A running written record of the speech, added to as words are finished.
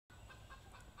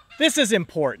This is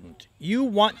important. You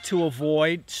want to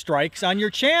avoid strikes on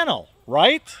your channel,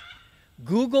 right?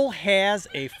 Google has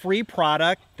a free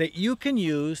product that you can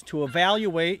use to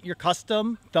evaluate your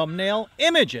custom thumbnail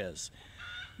images.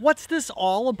 What's this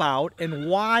all about and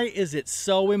why is it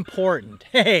so important?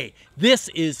 Hey, this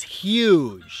is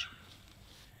huge.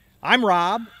 I'm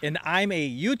Rob and I'm a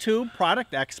YouTube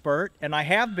product expert and I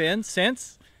have been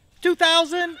since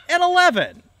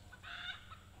 2011.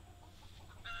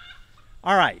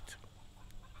 All right,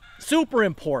 super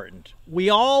important.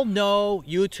 We all know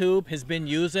YouTube has been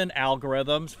using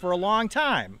algorithms for a long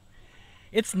time.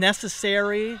 It's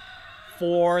necessary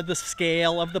for the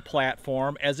scale of the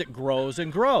platform as it grows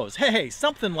and grows. Hey,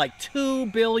 something like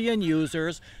 2 billion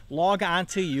users log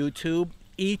onto YouTube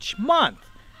each month.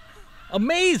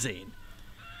 Amazing.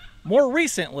 More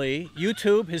recently,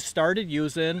 YouTube has started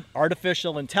using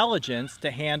artificial intelligence to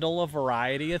handle a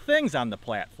variety of things on the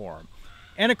platform.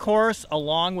 And of course,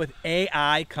 along with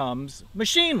AI comes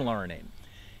machine learning.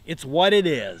 It's what it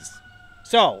is.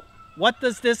 So, what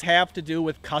does this have to do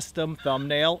with custom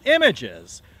thumbnail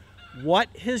images? What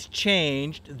has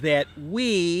changed that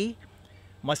we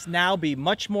must now be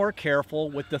much more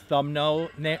careful with the thumbnails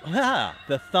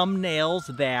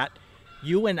that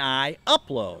you and I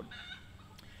upload?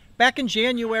 Back in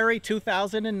January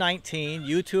 2019,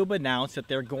 YouTube announced that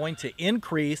they're going to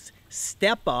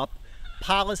step up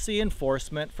policy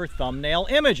enforcement for thumbnail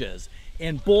images.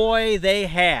 And boy, they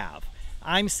have.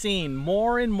 I'm seeing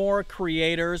more and more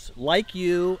creators like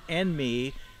you and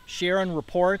me sharing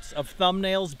reports of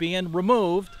thumbnails being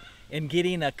removed and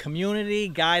getting a community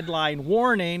guideline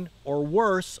warning or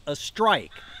worse, a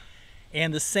strike.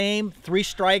 And the same 3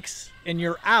 strikes and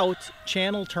you're out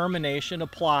channel termination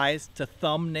applies to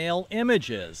thumbnail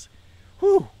images.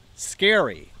 Whew,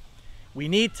 scary. We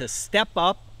need to step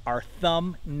up our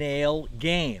thumbnail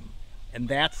game, and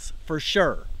that's for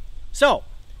sure. So,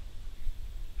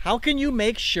 how can you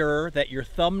make sure that your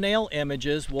thumbnail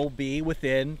images will be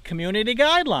within community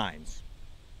guidelines?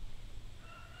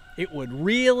 It would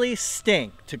really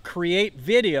stink to create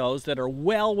videos that are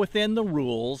well within the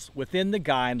rules, within the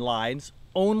guidelines,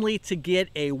 only to get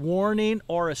a warning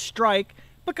or a strike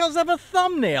because of a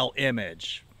thumbnail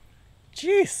image.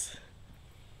 Jeez.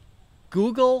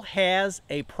 Google has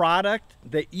a product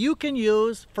that you can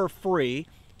use for free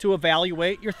to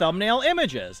evaluate your thumbnail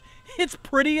images. It's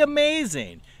pretty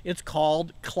amazing. It's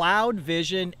called Cloud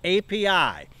Vision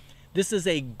API. This is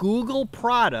a Google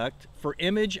product for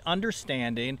image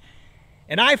understanding,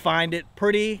 and I find it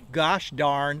pretty gosh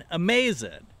darn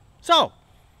amazing. So,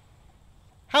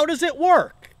 how does it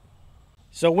work?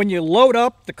 So when you load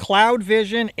up the Cloud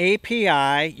Vision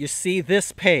API, you see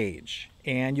this page.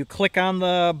 And you click on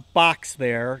the box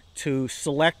there to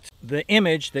select the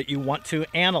image that you want to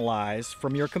analyze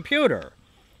from your computer.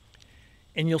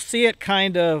 And you'll see it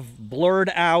kind of blurred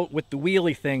out with the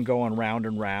wheelie thing going round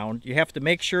and round. You have to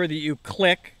make sure that you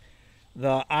click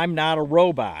the I'm not a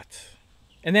robot.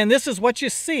 And then this is what you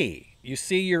see. You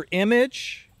see your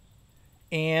image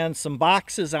and some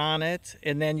boxes on it,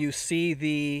 and then you see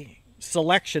the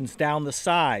selections down the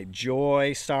side: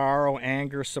 joy, sorrow,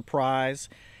 anger, surprise.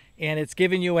 And it's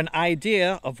giving you an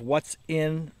idea of what's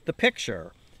in the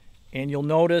picture. And you'll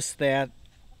notice that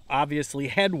obviously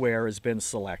headwear has been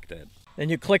selected. Then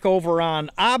you click over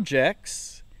on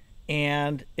objects,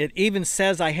 and it even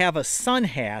says I have a sun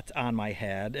hat on my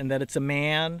head and that it's a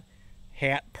man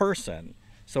hat person.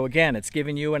 So again, it's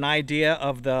giving you an idea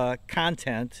of the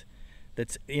content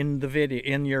that's in the video,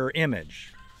 in your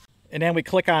image. And then we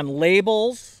click on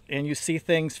labels, and you see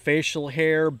things: facial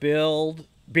hair, build,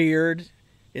 beard.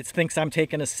 It thinks I'm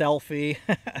taking a selfie,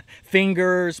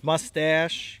 fingers,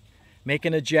 mustache,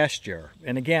 making a gesture.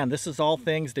 And again, this is all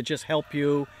things that just help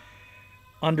you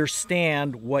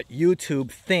understand what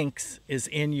YouTube thinks is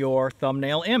in your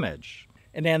thumbnail image.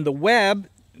 And then the web,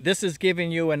 this is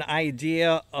giving you an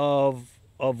idea of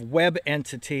web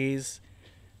entities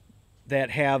that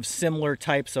have similar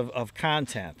types of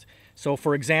content. So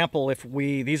for example,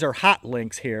 these are hot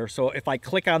links here. So if I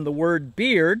click on the word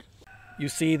beard, you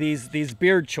see these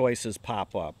beard choices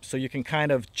pop up. So you can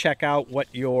kind of check out what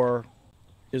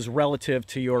is relative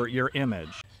to your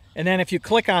image. And then if you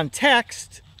click on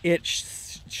text, it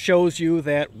shows you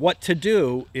that what to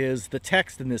do is the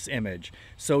text in this image.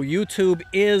 So YouTube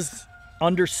is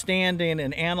understanding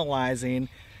and analyzing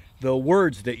the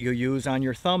words that you use on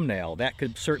your thumbnail. That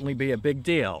could certainly be a big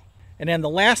deal. And then the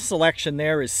last selection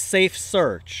there is safe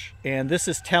search. And this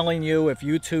is telling you if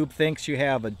YouTube thinks you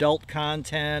have adult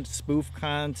content, spoof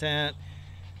content,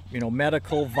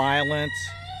 medical, violence,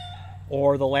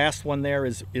 or the last one there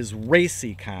is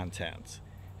racy content.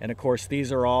 And of course,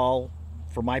 these are all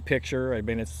for my picture, I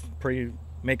mean, it's pretty,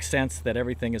 makes sense that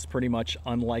everything is pretty much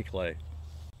unlikely.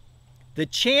 The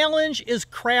challenge is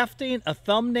crafting a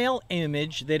thumbnail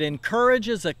image that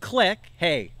encourages a click,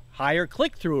 hey, higher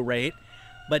click-through rate,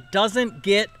 but doesn't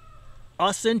get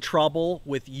us in trouble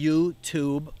with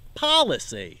YouTube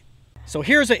policy. So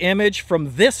here's an image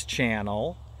from this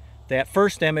channel. That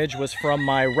first image was from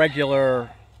my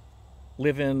regular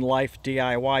Living Life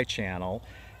DIY channel.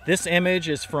 This image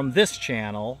is from this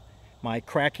channel, my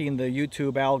Cracking the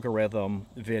YouTube Algorithm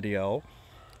video.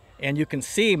 And you can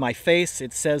see my face,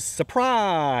 it says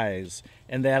surprise,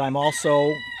 and that I'm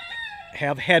also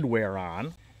have headwear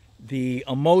on, the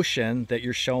emotion that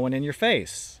you're showing in your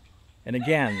face. And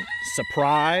again,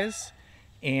 surprise,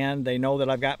 and they know that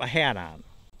I've got my hat on.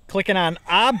 Clicking on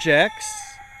objects,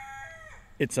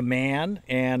 it's a man,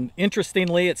 and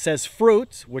interestingly it says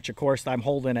fruit, which of course I'm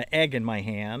holding an egg in my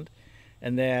hand,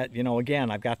 and that, you know,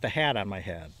 again, I've got the hat on my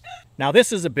head. Now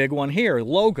this is a big one here,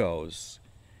 logos.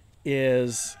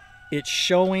 It's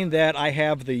showing that I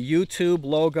have the YouTube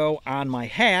logo on my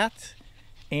hat,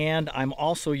 and I'm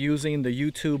also using the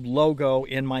YouTube logo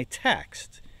in my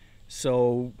text.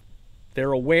 So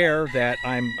they're aware that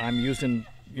I'm using,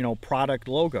 you know, product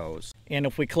logos. And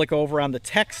if we click over on the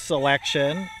text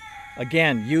selection,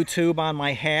 again, YouTube on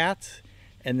my hat,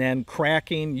 and then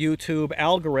Cracking YouTube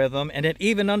Algorithm, and it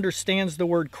even understands the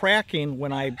word cracking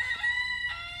when I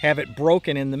have it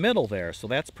broken in the middle there. So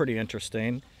that's pretty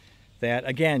interesting. That,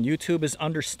 again, YouTube is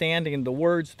understanding the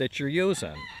words that you're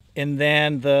using. And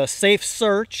then the safe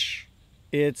search,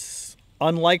 it's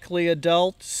unlikely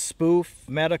adult, spoof,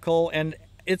 medical, and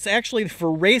it's actually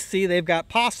for racy, they've got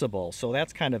possible. So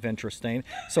that's kind of interesting.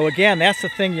 So again, that's the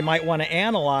thing you might want to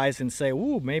analyze and say,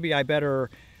 ooh, maybe I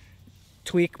better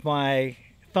tweak my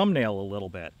thumbnail a little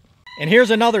bit. And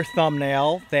here's another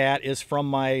thumbnail that is from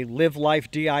my Live Life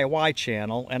DIY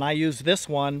channel, and I use this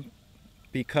one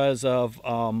because of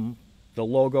the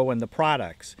logo and the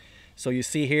products. So you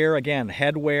see here again,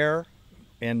 headwear,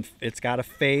 and it's got a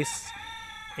face,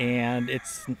 and it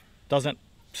doesn't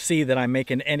see that I'm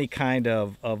making any kind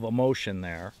of emotion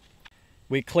there.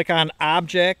 We click on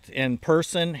object and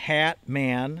person, hat,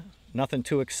 man, nothing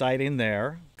too exciting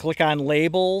there. Click on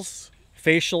labels,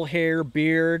 facial hair,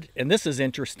 beard, and this is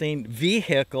interesting,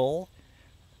 vehicle,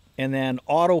 and then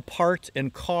auto part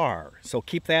and car. So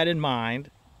keep that in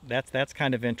mind. That's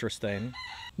kind of interesting.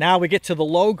 Now we get to the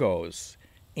logos,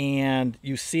 and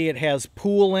you see it has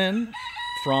Poolin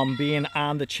from being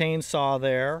on the chainsaw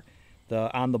there,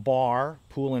 on the bar,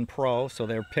 Poolin Pro, so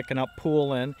they're picking up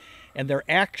Poolin, and they're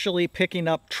actually picking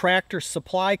up Tractor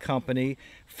Supply Company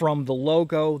from the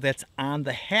logo that's on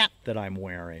the hat that I'm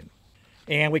wearing.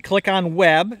 And we click on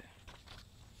web,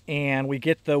 and we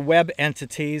get the web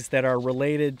entities that are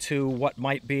related to what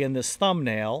might be in this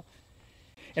thumbnail.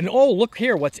 And oh, look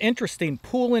here, what's interesting,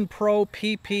 Poolin Pro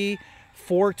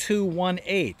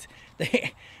PP4218.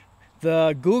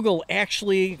 The Google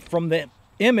actually, from the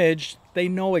image, they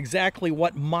know exactly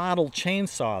what model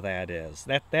chainsaw that is.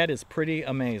 That is pretty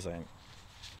amazing.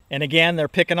 And again, they're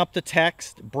picking up the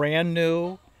text, brand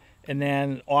new, and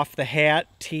then off the hat,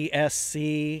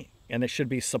 TSC, and it should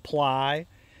be supply,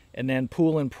 and then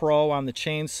Poolin Pro on the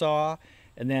chainsaw.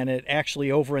 And then it actually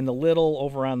over in the little,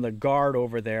 over on the guard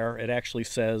over there, it actually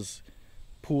says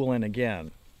Poolin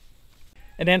again.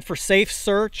 And then for safe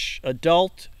search,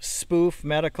 adult, spoof,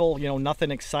 medical, you know,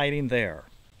 nothing exciting there.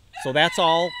 So that's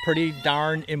all pretty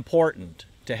darn important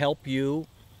to help you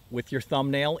with your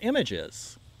thumbnail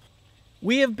images.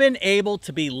 We have been able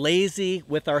to be lazy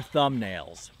with our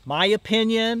thumbnails. My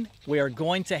opinion, we are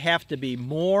going to have to be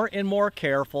more and more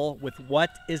careful with what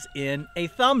is in a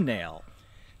thumbnail.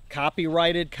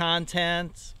 Copyrighted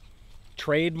content,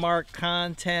 trademark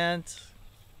content,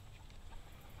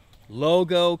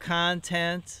 logo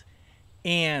content,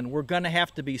 and we're going to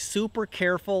have to be super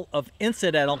careful of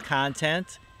incidental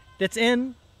content that's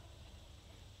in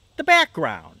the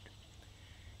background,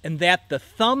 and that the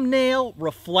thumbnail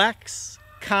reflects,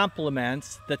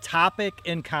 complements the topic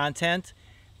and content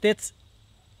that's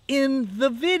in the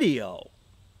video.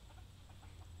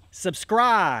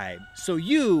 Subscribe so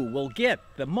you will get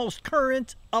the most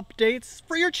current updates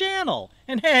for your channel.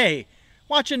 And hey,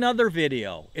 watch another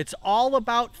video. It's all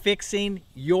about fixing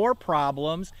your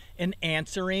problems and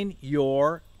answering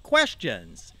your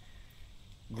questions.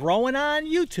 Growing on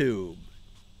YouTube.